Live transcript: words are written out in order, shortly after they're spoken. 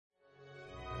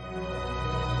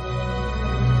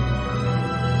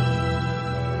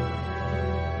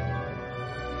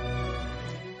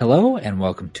Hello, and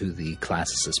welcome to the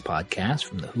Classicist podcast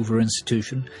from the Hoover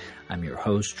Institution. I'm your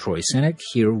host, Troy Sinek,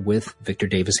 here with Victor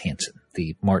Davis Hanson,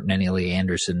 the Martin and Ilya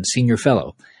Anderson Senior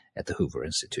Fellow at the Hoover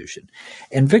Institution.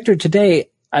 And Victor,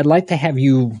 today I'd like to have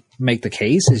you make the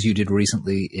case, as you did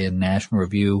recently in National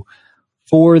Review,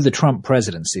 for the Trump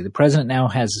presidency. The president now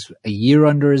has a year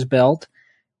under his belt,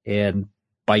 and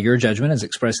by your judgment, as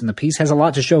expressed in the piece, has a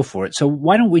lot to show for it. So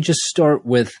why don't we just start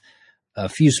with a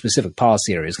few specific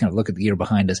policy areas, kind of look at the year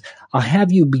behind us. I'll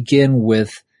have you begin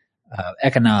with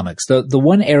economics. The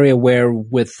one area where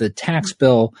with the tax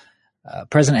bill,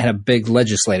 President had a big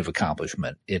legislative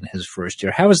accomplishment in his first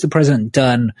year. How has the president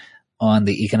done on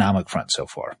the economic front so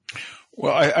far?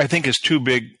 Well, I think his two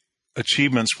big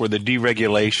achievements were the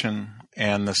deregulation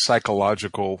and the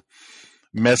psychological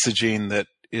messaging that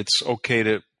it's okay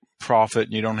to profit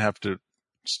and you don't have to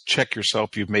check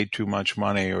yourself you've made too much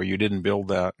money or you didn't build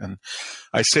that. And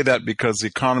I say that because the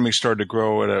economy started to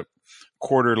grow at a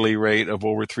quarterly rate of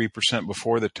over 3%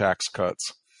 before the tax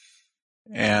cuts.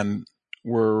 And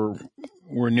we're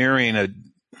nearing a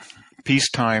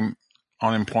peacetime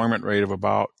unemployment rate of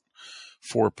about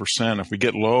 4%. If we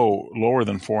get lower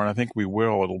than 4%, and I think we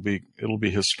will, it'll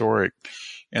be historic.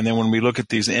 And then when we look at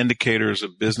these indicators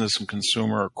of business and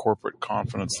consumer or corporate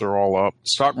confidence, they're all up.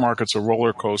 Stock market's a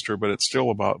roller coaster, but it's still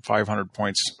about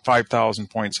 5,000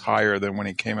 points higher than when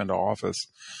he came into office.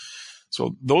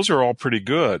 So those are all pretty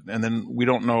good. And then we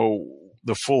don't know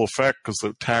the full effect because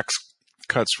the tax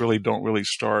cuts don't really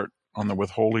start on the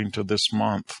withholding to this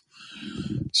month.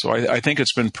 So I think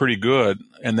it's been pretty good.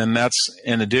 And then that's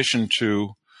in addition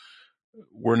to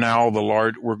we're now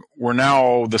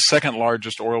the second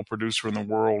largest oil producer in the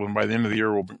world, and by the end of the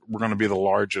year we're going to be the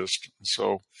largest.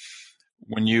 So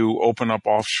when you open up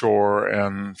offshore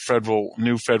and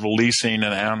new federal leasing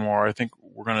in Anwar, I think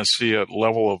we're going to see a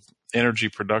level of energy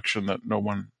production that no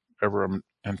one ever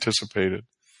anticipated.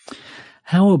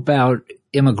 How about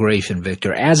immigration,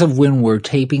 Victor? As of when we're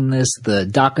taping this, the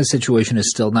DACA situation is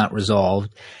still not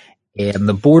resolved. And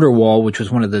the border wall, which was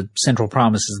one of the central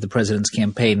promises of the president's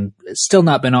campaign, has still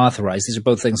not been authorized. These are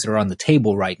both things that are on the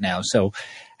table right now. So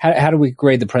how do we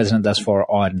grade the president thus far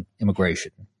on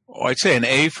immigration? Well, I'd say an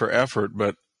A for effort,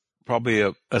 but probably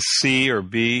a C or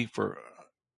B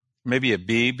maybe a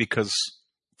B, because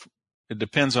it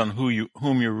depends on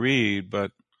whom you read,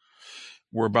 but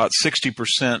we're about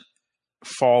 60%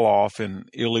 fall off in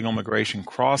illegal immigration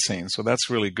crossing. So that's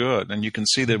really good. And you can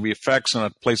see the effects in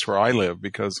a place where I live,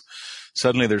 because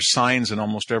suddenly there's signs in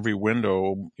almost every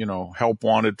window, help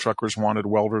wanted, truckers wanted,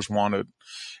 welders wanted.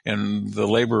 And the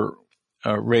labor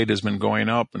rate has been going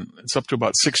up, and it's up to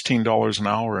about $16 an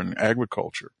hour in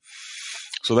agriculture.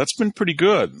 So that's been pretty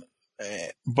good.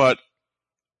 But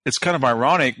it's kind of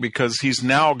ironic because he's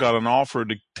now got an offer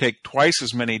to take twice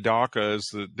as many DACA as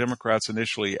the Democrats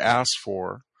initially asked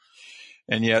for.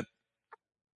 And yet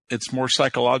it's more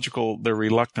psychological, their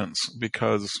reluctance,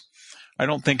 because I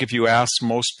don't think if you ask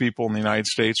most people in the United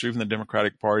States or even the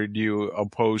Democratic Party, do you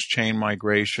oppose chain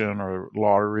migration or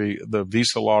lottery, the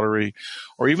visa lottery,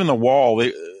 or even the wall,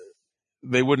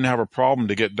 they wouldn't have a problem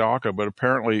to get DACA. But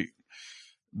apparently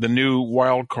the new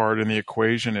wild card in the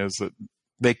equation is that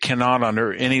they cannot,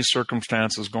 under any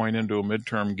circumstances going into a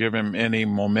midterm, give him any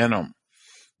momentum.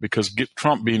 Because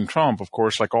Trump being Trump, of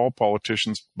course, like all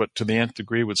politicians, but to the nth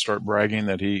degree, would start bragging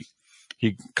that he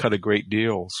cut a great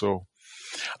deal. So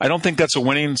I don't think that's a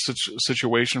winning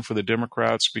situation for the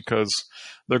Democrats, because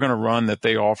they're going to run that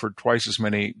they offered twice as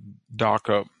many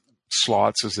DACA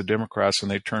slots as the Democrats,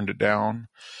 and they turned it down.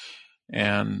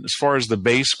 And as far as the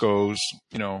base goes,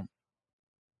 10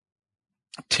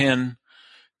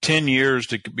 years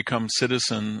to become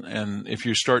citizen, and if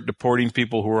you start deporting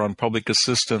people who are on public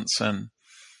assistance and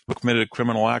committed a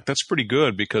criminal act, that's pretty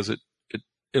good, because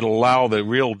it'll allow the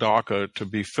real DACA to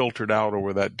be filtered out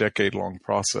over that decade-long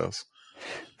process.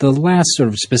 The last sort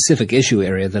of specific issue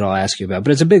area that I'll ask you about,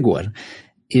 but it's a big one,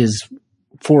 is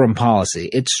foreign policy.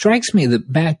 It strikes me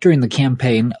that back during the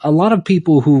campaign, a lot of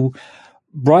people who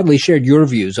broadly shared your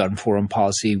views on foreign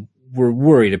policy were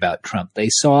worried about Trump. They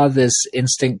saw this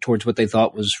instinct towards what they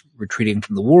thought was retreating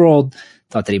from the world,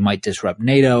 thought that he might disrupt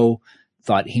NATO,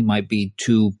 thought he might be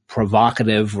too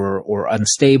provocative or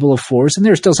unstable a force. And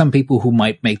there are still some people who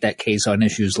might make that case on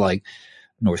issues like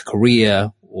North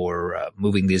Korea or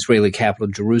moving the Israeli capital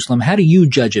to Jerusalem. How do you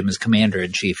judge him as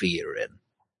commander-in-chief a year in?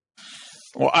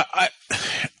 Well,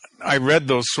 I read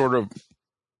those sort of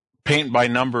paint by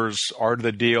numbers, art of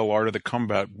the deal, art of the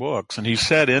combat books. And he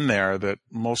said in there that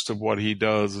most of what he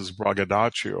does is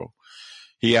braggadocio.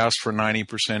 He asked for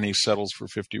 90%, he settles for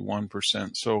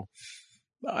 51%. So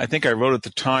I think I wrote at the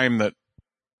time that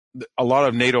a lot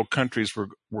of NATO countries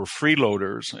were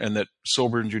freeloaders, and that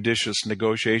sober and judicious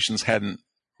negotiations hadn't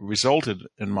resulted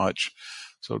in much.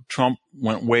 So Trump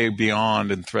went way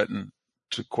beyond and threatened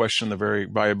to question the very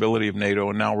viability of NATO.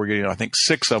 And now we're getting, I think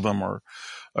 6 of them are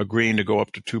agreeing to go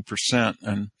up to 2%.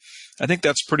 And I think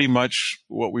that's pretty much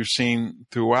what we've seen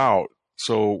throughout.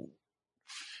 So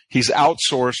he's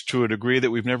outsourced to a degree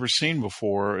that we've never seen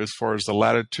before as far as the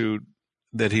latitude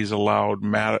that he's allowed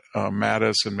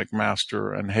Mattis and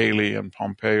McMaster and Haley and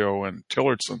Pompeo and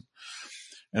Tillerson.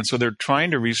 And so they're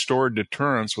trying to restore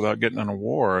deterrence without getting in a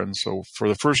war. And so for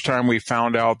the first time, we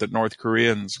found out that North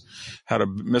Koreans had a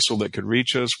missile that could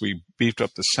reach us. We beefed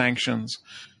up the sanctions.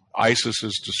 ISIS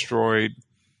is destroyed.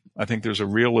 I think there's a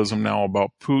realism now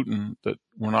about Putin that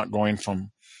we're not going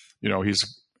from,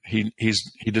 he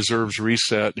deserves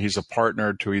reset. He's a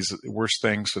partner to his worst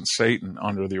thing since Satan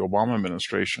under the Obama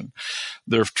administration.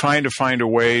 They're trying to find a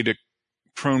way to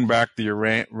prune back the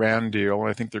Iran deal.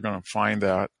 I think they're going to find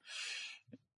that.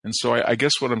 And so I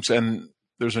guess what I'm saying,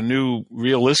 there's a new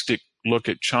realistic look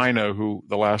at China, who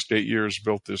the last 8 years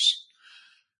built this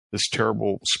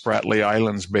terrible Spratly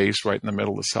Islands base right in the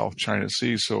middle of the South China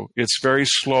Sea. So it's very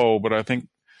slow, but I think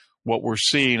what we're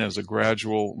seeing is a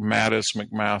gradual Mattis,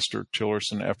 McMaster,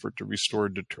 Tillerson effort to restore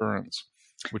deterrence,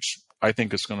 which I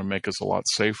think is going to make us a lot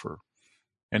safer.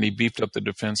 And he beefed up the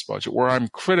defense budget. Where I'm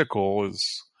critical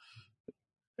is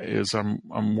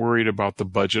I'm worried about the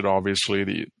budget.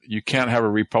 Obviously, you can't have a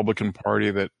Republican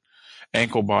Party that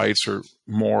ankle bites or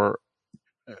more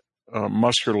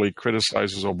muscularly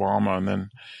criticizes Obama and then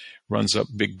runs up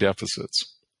big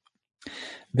deficits.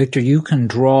 Victor, you can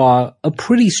draw a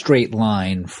pretty straight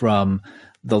line from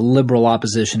the liberal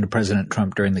opposition to President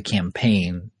Trump during the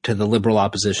campaign to the liberal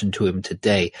opposition to him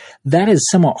today. That is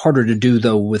somewhat harder to do,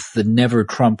 though, with the never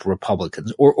Trump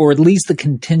Republicans, or at least the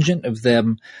contingent of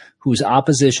them whose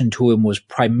opposition to him was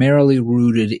primarily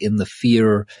rooted in the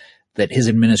fear that his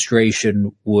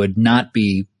administration would not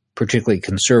be particularly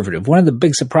conservative. One of the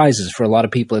big surprises for a lot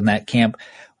of people in that camp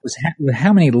was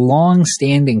how many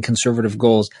long-standing conservative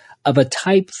goals of a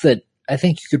type that I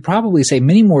think you could probably say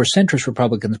many more centrist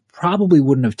Republicans probably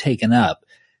wouldn't have taken up,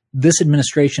 this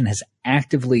administration has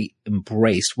actively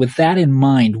embraced. With that in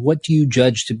mind, what do you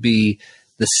judge to be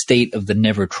the state of the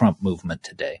Never Trump movement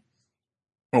today?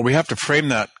 Well, we have to frame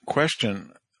that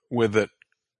question with that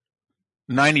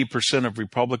 90% of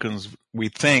Republicans, we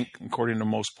think, according to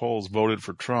most polls, voted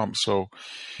for Trump. So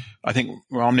I think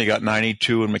Romney got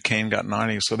 92 and McCain got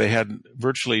 90. So they had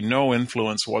virtually no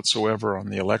influence whatsoever on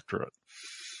the electorate.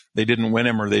 They didn't win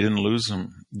him or they didn't lose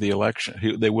him the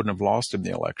election. They wouldn't have lost him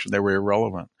the election. They were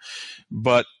irrelevant.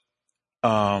 But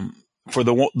for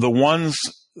the ones,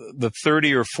 the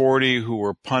 30 or 40 who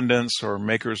were pundits or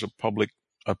makers of public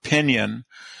opinion,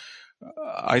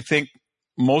 I think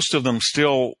most of them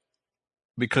still,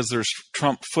 because there's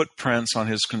Trump footprints on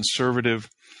his conservative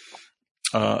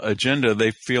agenda,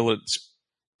 they feel it's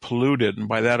polluted. And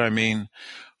by that I mean,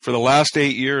 for the last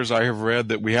 8 years, I have read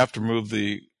that we have to move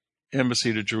the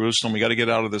embassy to Jerusalem. We got to get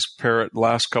out of this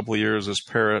last couple of years, this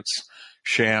Paris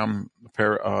sham,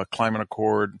 climate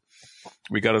accord.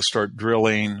 We got to start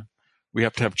drilling. We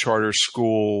have to have charter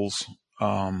schools.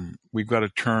 We've got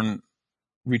to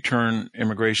return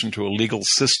immigration to a legal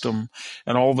system.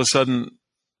 And all of a sudden,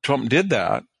 Trump did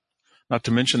that, not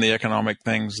to mention the economic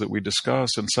things that we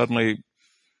discussed. And suddenly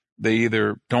they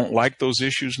either don't like those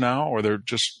issues now, or they're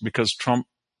just, because Trump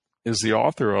is the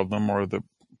author of them or the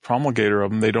promulgator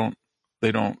of them, they don't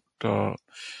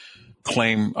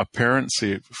claim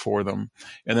apparency for them.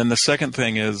 And then the second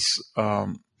thing is,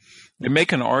 they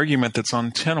make an argument that's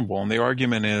untenable. And the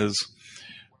argument is,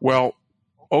 well,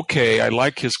 okay, I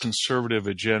like his conservative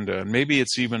agenda, and maybe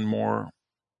it's even more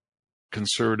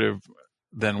conservative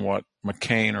than what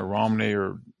McCain or Romney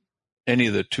or any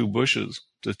of the two Bushes,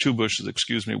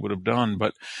 would have done.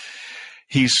 But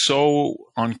he's so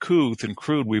uncouth and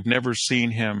crude. We've never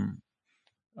seen him.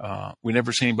 We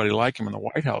never seen anybody like him in the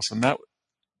White House, and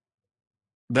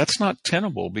that's not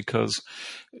tenable, because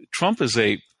Trump is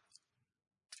a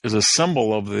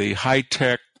symbol of the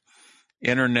high-tech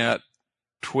internet,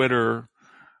 Twitter,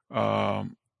 let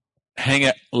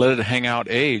it hang out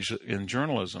age in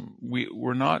journalism.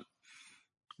 We're not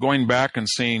going back and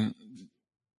seeing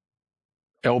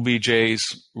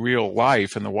LBJ's real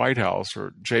life in the White House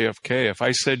or JFK. If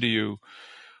I said to you,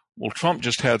 well, Trump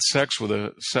just had sex with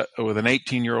an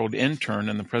 18-year-old intern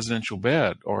in the presidential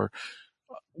bed, or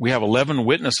we have 11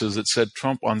 witnesses that said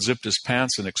Trump unzipped his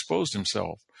pants and exposed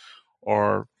himself,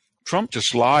 or Trump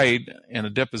just lied in a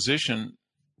deposition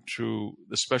to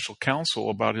the special counsel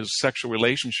about his sexual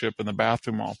relationship in the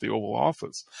bathroom off the Oval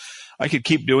Office. I could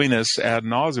keep doing this ad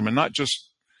nauseum, and not just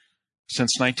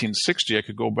since 1960. I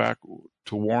could go back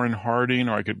to Warren Harding,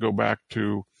 or I could go back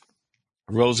to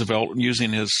Roosevelt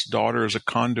using his daughter as a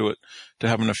conduit to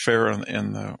have an affair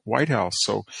in the White House.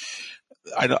 So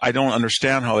I don't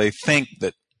understand how they think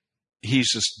that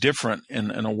he's just different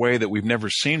in a way that we've never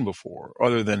seen before,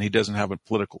 other than he doesn't have a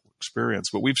political experience.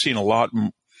 But we've seen a lot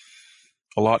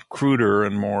cruder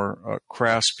and more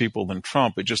crass people than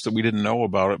Trump. It's just that we didn't know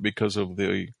about it because of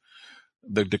the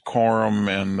decorum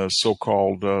and the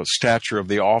so-called stature of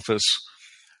the office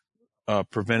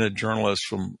prevented journalists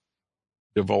from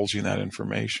divulging that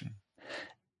information.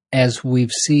 As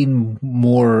we've seen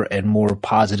more and more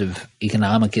positive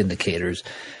economic indicators,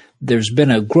 there's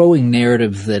been a growing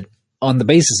narrative that on the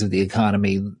basis of the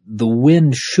economy, the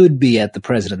wind should be at the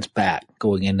president's back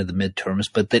going into the midterms,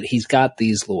 but that he's got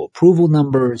these low approval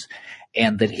numbers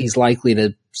and that he's likely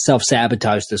to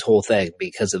self-sabotage this whole thing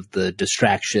because of the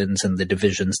distractions and the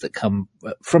divisions that come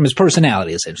from his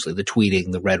personality, essentially, the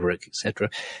tweeting, the rhetoric, etc.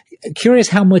 Curious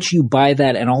how much you buy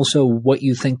that, and also what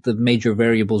you think the major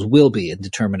variables will be in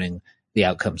determining the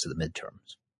outcomes of the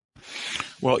midterms.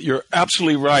 Well, you're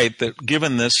absolutely right that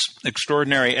given this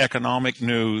extraordinary economic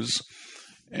news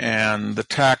and the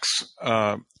tax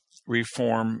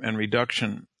reform and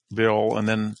reduction bill, and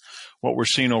then what we're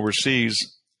seeing overseas,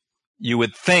 you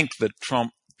would think that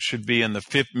Trump should be in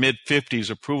the mid-50s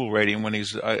approval rating when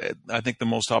he's, I think the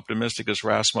most optimistic is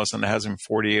Rasmussen, has him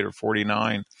 48 or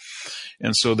 49.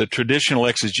 And so the traditional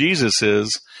exegesis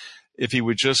is if he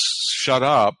would just shut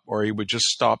up, or he would just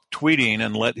stop tweeting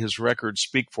and let his record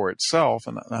speak for itself,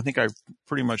 and I think I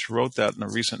pretty much wrote that in a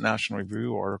recent National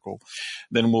Review article,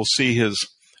 then we'll see his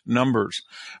numbers.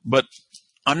 But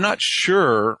I'm not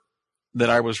sure that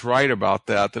I was right about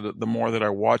that the more that I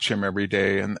watch him every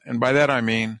day. And by that I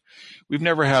mean, we've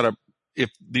never had if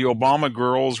the Obama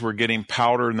girls were getting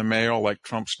powder in the mail like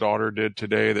Trump's daughter did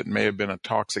today that may have been a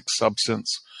toxic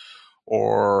substance,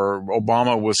 or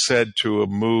Obama was said to have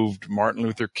moved Martin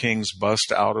Luther King's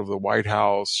bust out of the White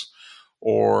House,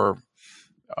 or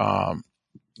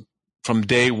from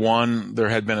day one there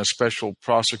had been a special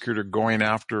prosecutor going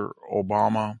after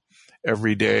Obama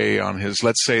every day on his,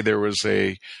 let's say there was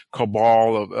a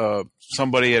cabal of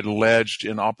somebody had alleged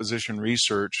in opposition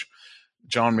research,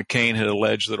 John McCain had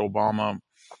alleged that Obama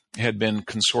had been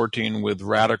consorting with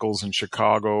radicals in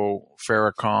Chicago,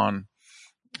 Farrakhan,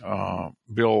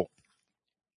 Bill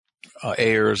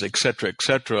Ayers, et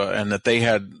cetera, and that they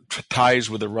had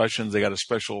ties with the Russians. They got a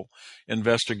special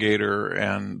investigator,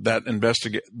 and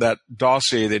that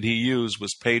dossier that he used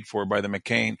was paid for by the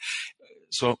McCain.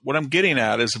 So what I'm getting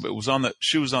at is, if it was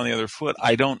shoe was on the other foot,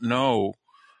 I don't know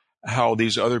how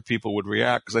these other people would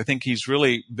react, because I think he's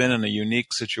really been in a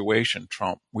unique situation,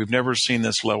 Trump. We've never seen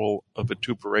this level of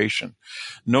vituperation.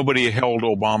 Nobody held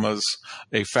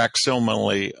a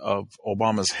facsimile of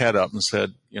Obama's head up and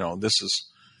said, this is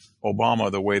Obama,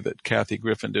 the way that Kathy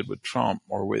Griffin did with Trump,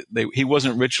 he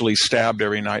wasn't ritually stabbed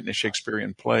every night in a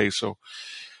Shakespearean play. So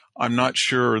I'm not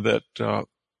sure that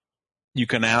you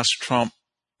can ask Trump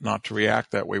not to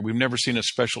react that way. We've never seen a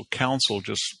special counsel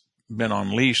just been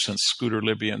on leash since Scooter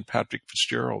Libby and Patrick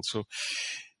Fitzgerald. So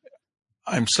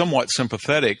I'm somewhat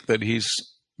sympathetic that he's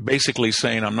basically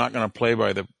saying, I'm not going to play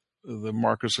by the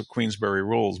Marquess of Queensberry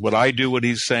rules. Would I do what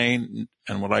he's saying,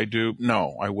 and would I do?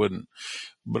 No, I wouldn't.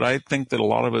 But I think that a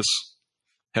lot of us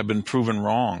have been proven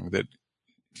wrong, that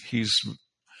he's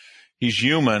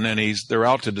human, and they're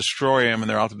out to destroy him, and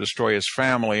they're out to destroy his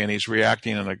family, and he's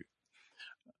reacting in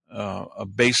a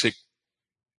basic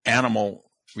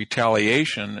animal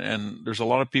retaliation. And there's a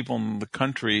lot of people in the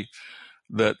country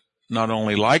that not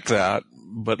only like that,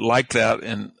 but like that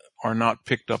and are not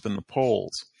picked up in the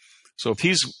polls. So if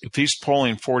he's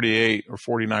polling 48 or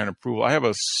 49 approval, I have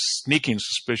a sneaking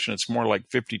suspicion it's more like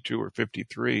 52 or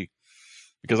 53.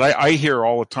 Because I hear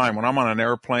all the time when I'm on an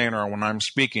airplane or when I'm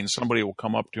speaking, somebody will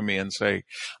come up to me and say,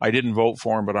 I didn't vote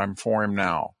for him, but I'm for him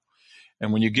now.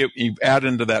 And when you add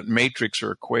into that matrix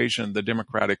or equation the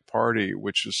Democratic Party,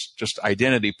 which is just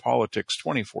identity politics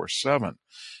 24/7,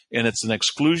 and it's an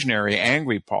exclusionary,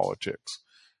 angry politics,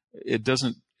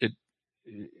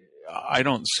 I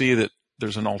don't see that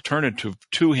there's an alternative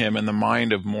to him in the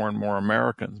mind of more and more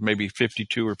Americans, maybe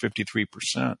 52 or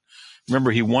 53%. Remember,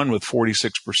 he won with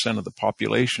 46% of the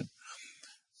population.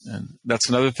 And that's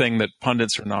another thing that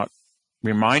pundits are not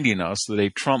reminding us, that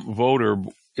a Trump voter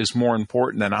is more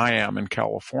important than I am in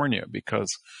California, because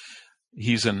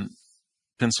he's in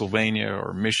Pennsylvania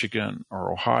or Michigan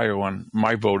or Ohio, and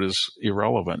my vote is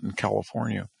irrelevant in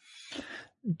California.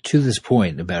 To this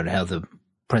point about how the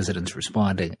president's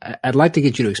responding, I'd like to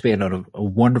get you to expand on a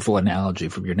wonderful analogy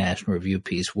from your National Review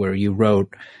piece where you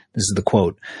wrote, this is the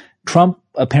quote, Trump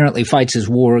apparently fights his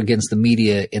war against the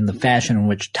media in the fashion in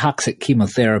which toxic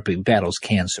chemotherapy battles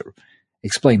cancer.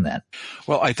 Explain that.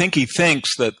 Well, I think he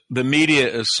thinks that the media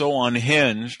is so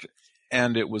unhinged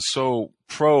and it was so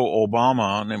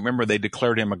pro-Obama. And remember, they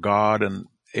declared him a god and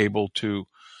able to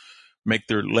make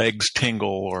their legs tingle,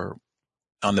 or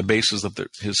on the basis of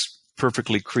his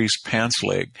perfectly creased pants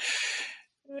leg.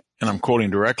 And I'm quoting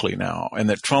directly now. And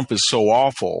that Trump is so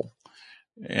awful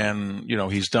and,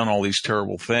 he's done all these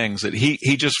terrible things that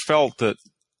he just felt that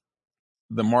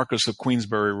the Marquess of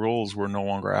Queensberry rules were no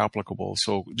longer applicable.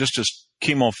 So just as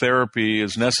chemotherapy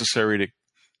is necessary to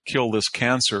kill this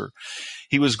cancer,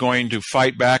 he was going to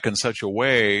fight back in such a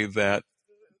way that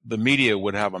the media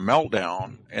would have a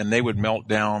meltdown, and they would melt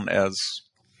down as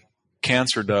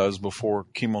cancer does before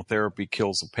chemotherapy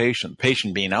kills the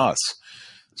patient being us.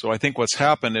 So I think what's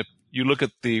happened, if you look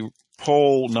at the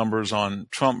poll numbers on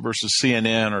Trump versus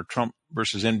CNN or Trump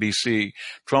versus NBC,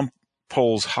 Trump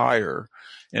polls higher.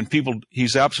 And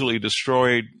he's absolutely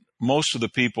destroyed most of the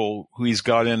people who he's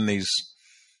got in these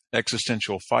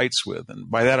existential fights with. And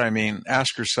by that I mean,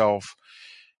 ask yourself,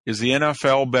 is the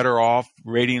NFL better off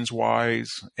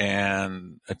ratings-wise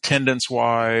and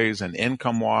attendance-wise and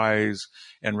income-wise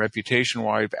and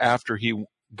reputation-wise after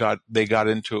they got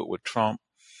into it with Trump?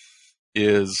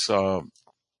 Is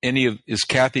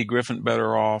Kathy Griffin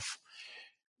better off?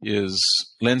 Is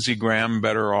Lindsey Graham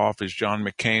better off? Is John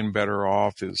McCain better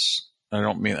off? I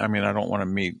don't want to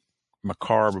meet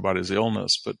McCarb about his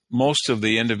illness, but most of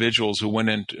the individuals who went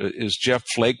into, is Jeff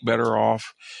Flake better off?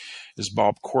 Is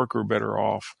Bob Corker better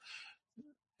off?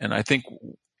 And I think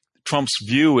Trump's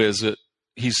view is that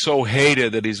he's so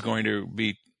hated that he's going to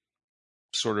be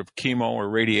sort of chemo or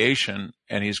radiation,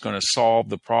 and he's going to solve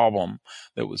the problem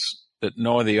that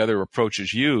no of the other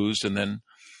approaches used, and then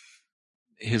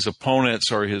his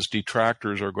opponents or his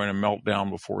detractors are going to melt down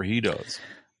before he does.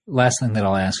 Last thing that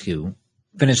I'll ask you,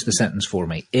 finish the sentence for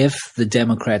me. If the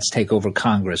Democrats take over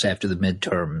Congress after the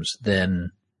midterms,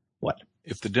 then what?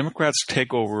 If the Democrats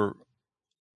take over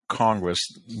Congress,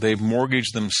 they've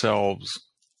mortgaged themselves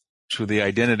to the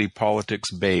identity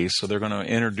politics base, so they're going to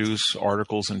introduce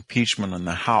articles of impeachment in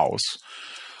the House.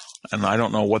 And I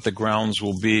don't know what the grounds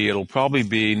will be. It'll probably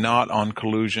be not on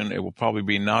collusion. It will probably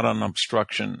be not on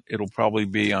obstruction. It'll probably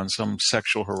be on some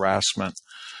sexual harassment,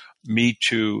 Me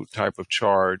Too type of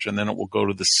charge. And then it will go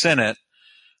to the Senate.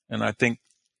 And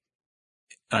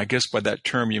I guess by that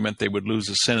term you meant they would lose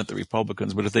the Senate, the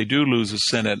Republicans. But if they do lose the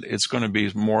Senate, it's going to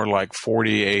be more like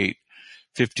 48-52,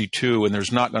 and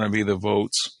there's not going to be the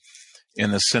votes in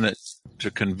the Senate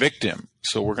to convict him.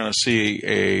 So we're going to see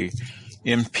a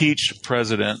impeached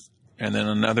president, and then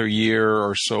another year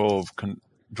or so of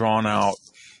drawn out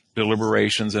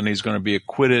deliberations, and he's going to be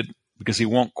acquitted because he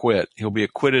won't quit. He'll be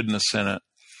acquitted in the Senate,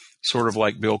 sort of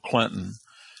like Bill Clinton.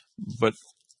 But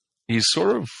he's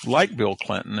sort of like Bill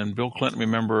Clinton, and Bill Clinton,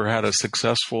 remember, had a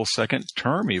successful second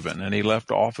term even, and he left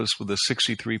office with a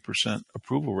 63%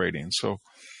 approval rating. So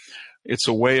it's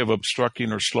a way of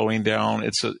obstructing or slowing down.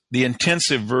 It's the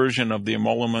intensive version of the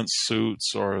emoluments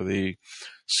suits or the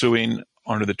suing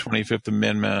under the 25th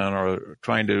Amendment or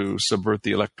trying to subvert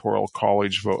the Electoral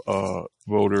College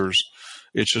voters.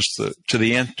 It's just to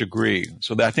the nth degree.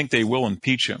 So I think they will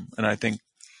impeach him, and I think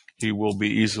he will be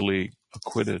easily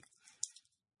acquitted.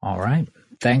 All right.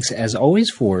 Thanks, as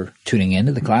always, for tuning in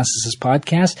to the Classicist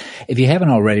Podcast. If you haven't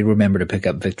already, remember to pick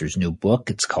up Victor's new book.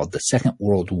 It's called The Second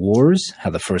World Wars, How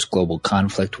the First Global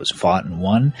Conflict Was Fought and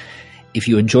Won. If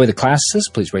you enjoy The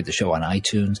Classicist, please rate the show on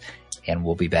iTunes, and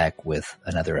we'll be back with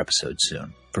another episode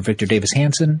soon. For Victor Davis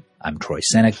Hanson, I'm Troy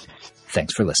Senek.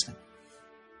 Thanks for listening.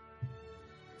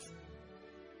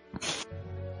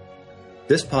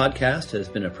 This podcast has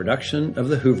been a production of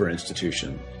the Hoover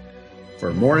Institution.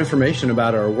 For more information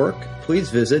about our work, please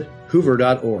visit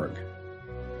hoover.org.